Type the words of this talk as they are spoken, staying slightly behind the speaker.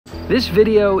This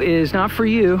video is not for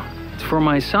you, it's for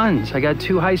my sons. I got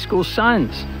 2 high school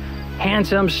sons.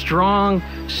 Handsome, strong,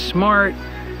 smart,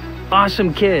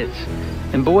 awesome kids.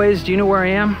 And boys, do you know where I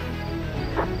am?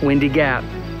 Windy Gap.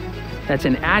 That's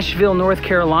in Asheville, North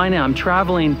Carolina. I'm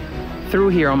traveling through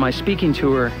here on my speaking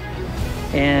tour,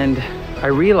 and I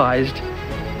realized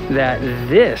that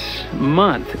this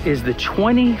month is the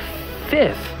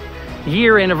 25th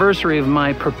year anniversary of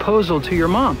my proposal to your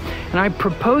mom. And I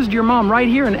proposed to your mom right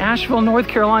here in Asheville, North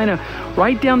Carolina.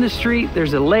 Right down the street,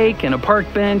 there's a lake and a park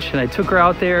bench, and I took her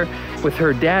out there with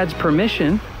her dad's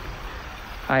permission.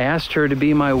 I asked her to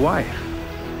be my wife.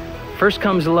 First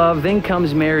comes love, then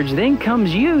comes marriage, then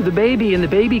comes you, the baby, in the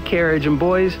baby carriage. And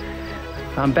boys,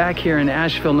 I'm back here in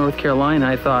Asheville, North Carolina.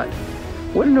 I thought,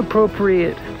 what an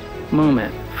appropriate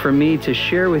moment for me to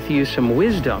share with you some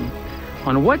wisdom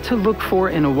on what to look for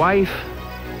in a wife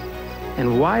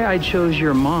and why I chose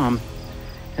your mom,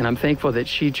 and I'm thankful that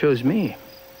she chose me.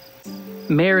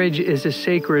 Marriage is a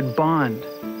sacred bond.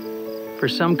 For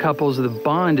some couples, the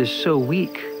bond is so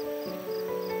weak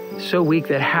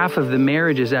that half of the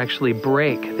marriages actually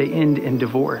break. They end in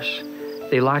divorce.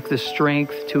 They lack the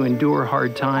strength to endure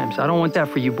hard times. I don't want that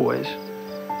for you boys.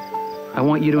 I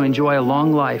want you to enjoy a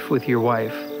long life with your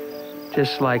wife,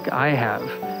 just like I have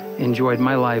enjoyed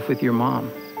my life with your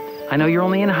mom. I know you're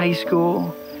only in high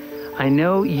school. I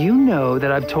know you know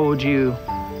that I've told you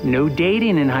no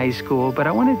dating in high school, but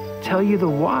I want to tell you the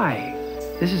why.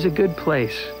 This is a good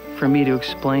place for me to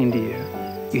explain to you.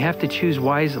 You have to choose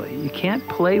wisely. You can't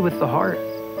play with the heart.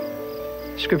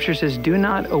 Scripture says, do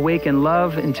not awaken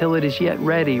love until it is yet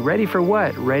ready. Ready for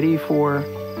what? Ready for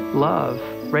love,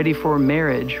 ready for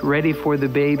marriage, ready for the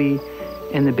baby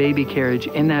and the baby carriage,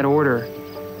 in that order.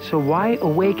 So why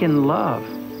awaken love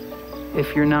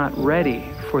if you're not ready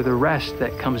for the rest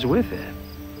that comes with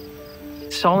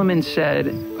it? Solomon said,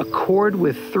 a cord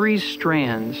with 3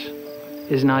 strands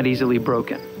is not easily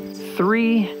broken.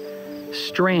 3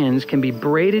 strands can be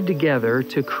braided together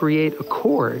to create a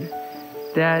cord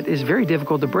that is very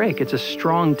difficult to break. It's a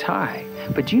strong tie.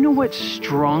 But do you know what's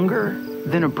stronger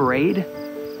than a braid?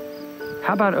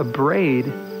 How about a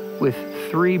braid with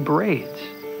 3 braids?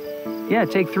 Yeah,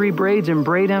 take 3 braids and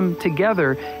braid them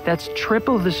together. That's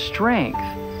triple the strength.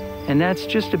 And that's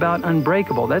just about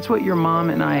unbreakable. That's what your mom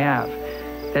and I have.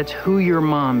 That's who your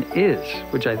mom is,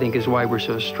 which I think is why we're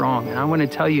so strong. And I want to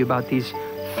tell you about these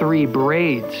 3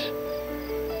 braids,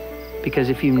 because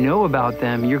if you know about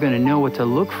them, you're going to know what to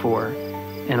look for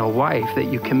in a wife that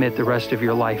you commit the rest of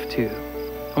your life to.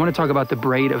 I want to talk about the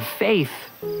braid of faith.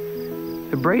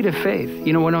 The braid of faith.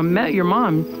 You know, when I met your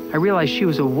mom, I realized she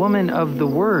was a woman of the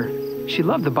Word. She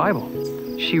loved the Bible.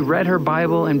 She read her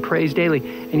Bible and prays daily.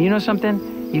 And you know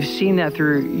something? You've seen that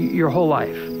through your whole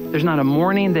life. There's not a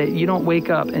morning that you don't wake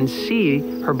up and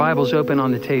see her Bible's open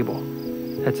on the table.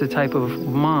 That's the type of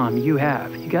mom you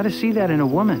have. You got to see that in a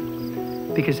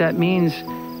woman, because that means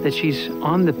that she's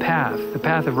on the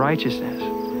path of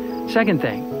righteousness. Second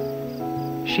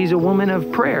thing, she's a woman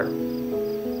of prayer.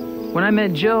 When I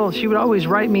met Jill, she would always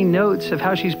write me notes of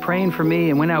how she's praying for me.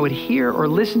 And when I would hear or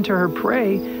listen to her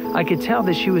pray, I could tell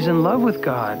that she was in love with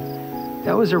God.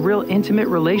 That was a real intimate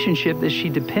relationship that she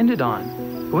depended on.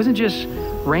 It wasn't just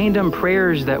random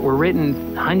prayers that were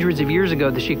written hundreds of years ago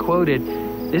that she quoted.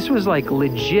 This was like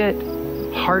legit,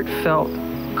 heartfelt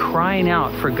crying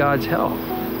out for God's help.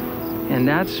 And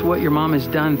that's what your mom has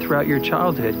done throughout your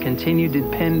childhood. Continue to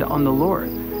depend on the Lord.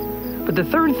 But the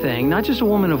third thing, not just a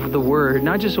woman of the Word,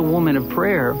 not just a woman of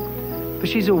prayer, but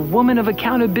she's a woman of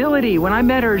accountability. When I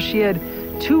met her, she had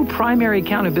 2 primary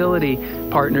accountability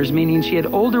partners, meaning she had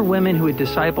older women who would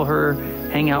disciple her,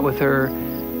 hang out with her,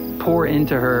 pour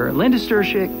into her. Linda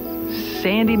Sturchick,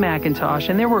 Sandy McIntosh,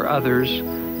 and there were others,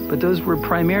 but those were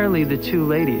primarily the 2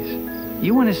 ladies.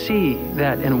 You want to see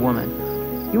that in a woman.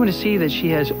 You want to see that she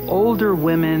has older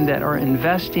women that are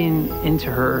investing into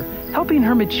her, helping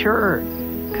her mature.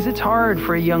 Because it's hard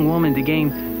for a young woman to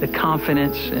gain the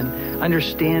confidence and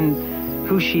understand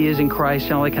who she is in Christ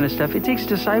and all that kind of stuff. It takes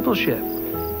discipleship.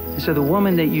 And so the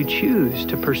woman that you choose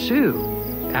to pursue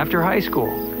after high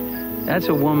school, that's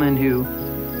a woman who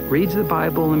reads the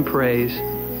Bible and prays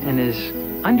and is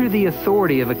under the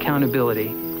authority of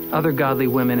accountability, other godly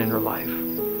women in her life.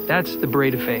 That's the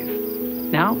braid of faith.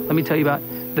 Now, let me tell you about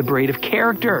the braid of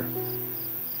character.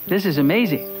 This is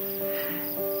amazing.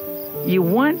 You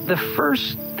want, the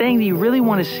first thing that you really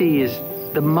want to see is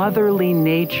the motherly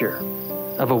nature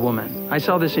of a woman. I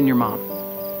saw this in your mom.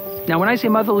 Now, when I say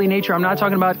motherly nature, I'm not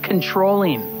talking about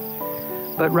controlling,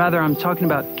 but rather I'm talking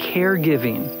about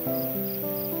caregiving.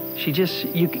 She just,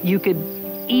 you could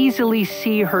easily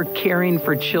see her caring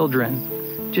for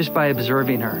children just by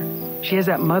observing her. She has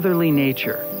that motherly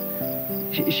nature.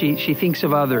 She thinks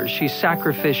of others. She's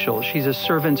sacrificial. She's a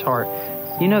servant's heart.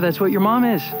 You know, that's what your mom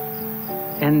is.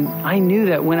 And I knew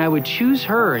that when I would choose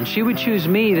her and she would choose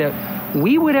me, that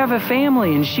we would have a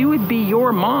family and she would be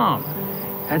your mom.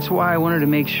 That's why I wanted to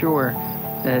make sure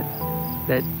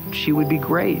that she would be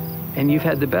great. And you've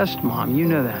had the best mom, you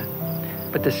know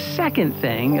that. But the second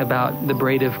thing about the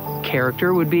braid of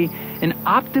character would be an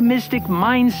optimistic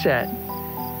mindset.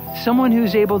 Someone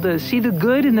who's able to see the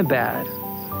good in the bad,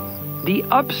 the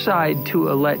upside to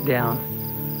a letdown.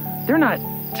 They're not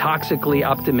toxically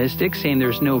optimistic, saying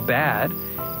there's no bad.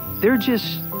 They're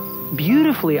just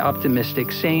beautifully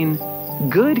optimistic, saying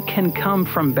good can come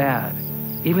from bad,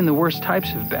 even the worst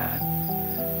types of bad.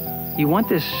 You want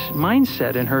this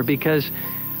mindset in her because,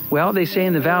 well, they say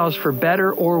in the vows, for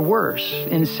better or worse,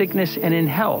 in sickness and in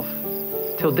health,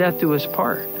 till death do us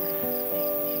part.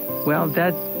 Well,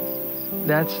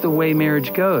 that's the way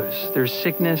marriage goes. There's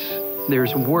sickness,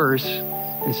 there's worse,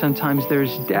 and sometimes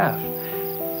there's death.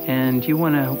 And you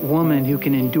want a woman who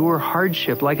can endure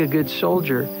hardship like a good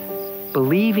soldier,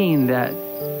 believing that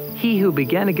he who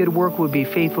began a good work will be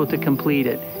faithful to complete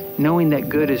it, knowing that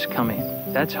good is coming.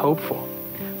 That's hopeful.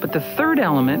 But the third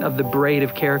element of the braid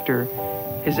of character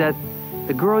is that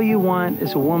the girl you want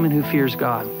is a woman who fears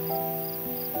God.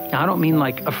 Now, I don't mean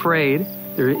like afraid.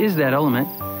 There is that element.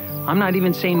 I'm not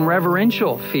even saying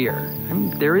reverential fear.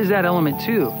 There is that element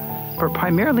too. But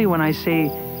primarily when I say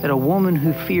that a woman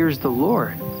who fears the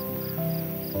Lord,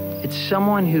 it's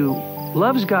someone who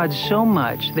loves God so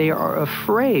much they are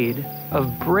afraid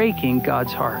of breaking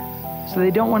God's heart. So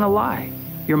they don't want to lie.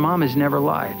 Your mom has never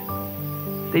lied.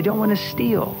 They don't want to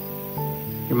steal.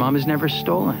 Your mom has never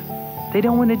stolen. They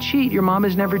don't want to cheat. Your mom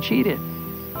has never cheated.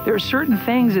 There are certain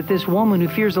things that this woman who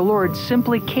fears the Lord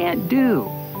simply can't do.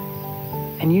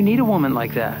 And you need a woman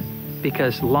like that,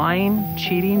 because lying,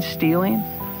 cheating, stealing,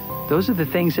 those are the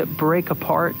things that break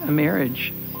apart a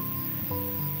marriage.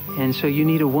 And so you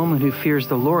need a woman who fears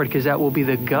the Lord, because that will be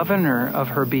the governor of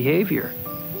her behavior.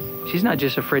 She's not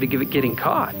just afraid of getting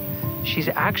caught. She's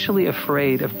actually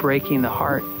afraid of breaking the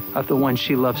heart of the one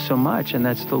she loves so much, and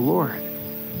that's the Lord.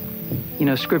 You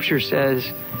know, Scripture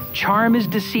says, charm is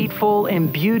deceitful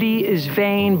and beauty is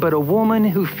vain, but a woman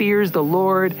who fears the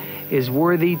Lord is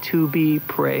worthy to be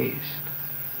praised.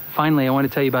 Finally, I want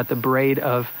to tell you about the braid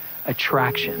of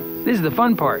attraction. This is the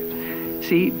fun part.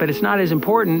 See, but it's not as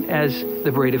important as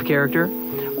the braid of character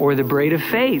or the braid of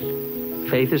faith.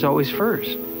 Faith is always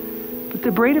first. But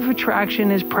the braid of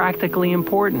attraction is practically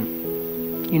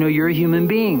important. You know, you're a human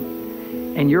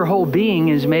being, and your whole being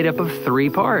is made up of three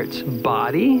parts: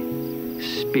 body,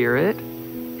 spirit,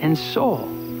 and soul.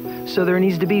 So there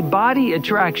needs to be body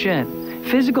attraction,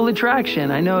 physical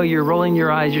attraction. I know you're rolling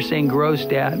your eyes, you're saying, gross,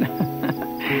 Dad.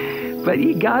 But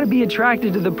you got to be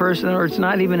attracted to the person, or it's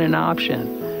not even an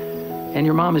option. And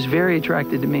your mom is very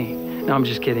attracted to me. No, I'm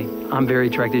just kidding. I'm very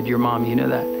attracted to your mom. You know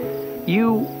that.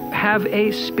 You have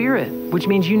a spirit, which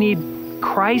means you need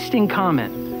Christ in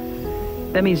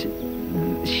common. That means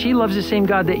she loves the same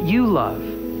God that you love,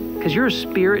 because you're a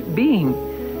spirit being.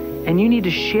 And you need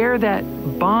to share that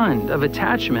bond of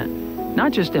attachment,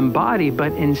 not just in body,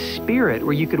 but in spirit,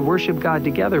 where you could worship God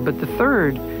together. But the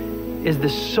third is the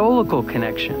soulical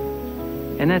connection,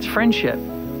 and that's friendship.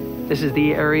 This is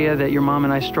the area that your mom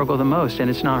and I struggle the most, and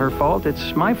it's not her fault,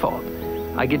 it's my fault.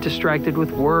 I get distracted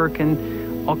with work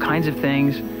and all kinds of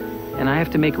things, and I have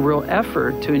to make a real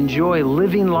effort to enjoy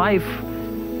living life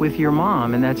with your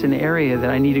mom, and that's an area that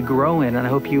I need to grow in, and I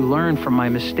hope you learn from my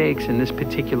mistakes in this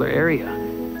particular area.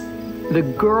 The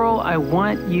girl I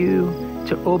want you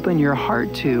to open your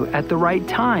heart to at the right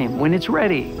time, when it's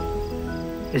ready,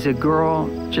 is a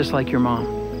girl just like your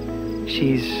mom.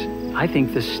 She's, I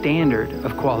think, the standard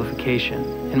of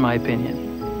qualification, in my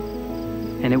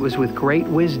opinion. And it was with great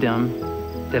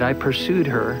wisdom that I pursued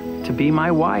her to be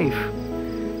my wife.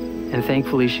 And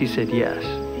thankfully, she said yes.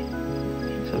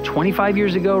 So 25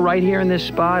 years ago, right here in this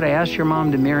spot, I asked your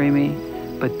mom to marry me.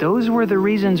 But those were the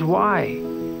reasons why.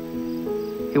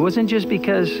 It wasn't just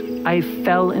because I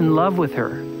fell in love with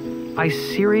her. I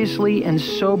seriously and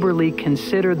soberly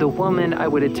considered the woman I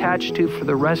would attach to for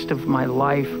the rest of my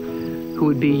life, who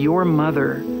would be your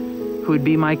mother, who would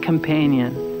be my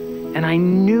companion. And I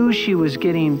knew she was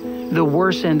getting the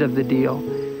worst end of the deal.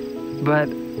 But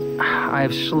I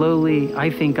have slowly,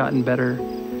 I think, gotten better,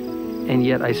 and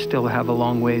yet I still have a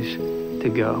long ways to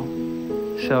go.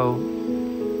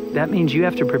 So that means you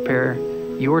have to prepare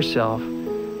yourself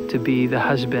to be the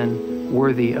husband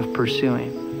worthy of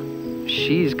pursuing.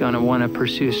 She's going to want to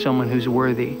pursue someone who's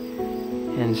worthy.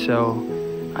 And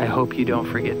so I hope you don't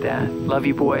forget that. Love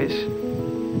you, boys.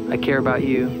 I care about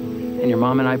you. And your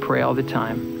mom and I pray all the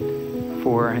time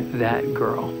for that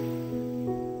girl.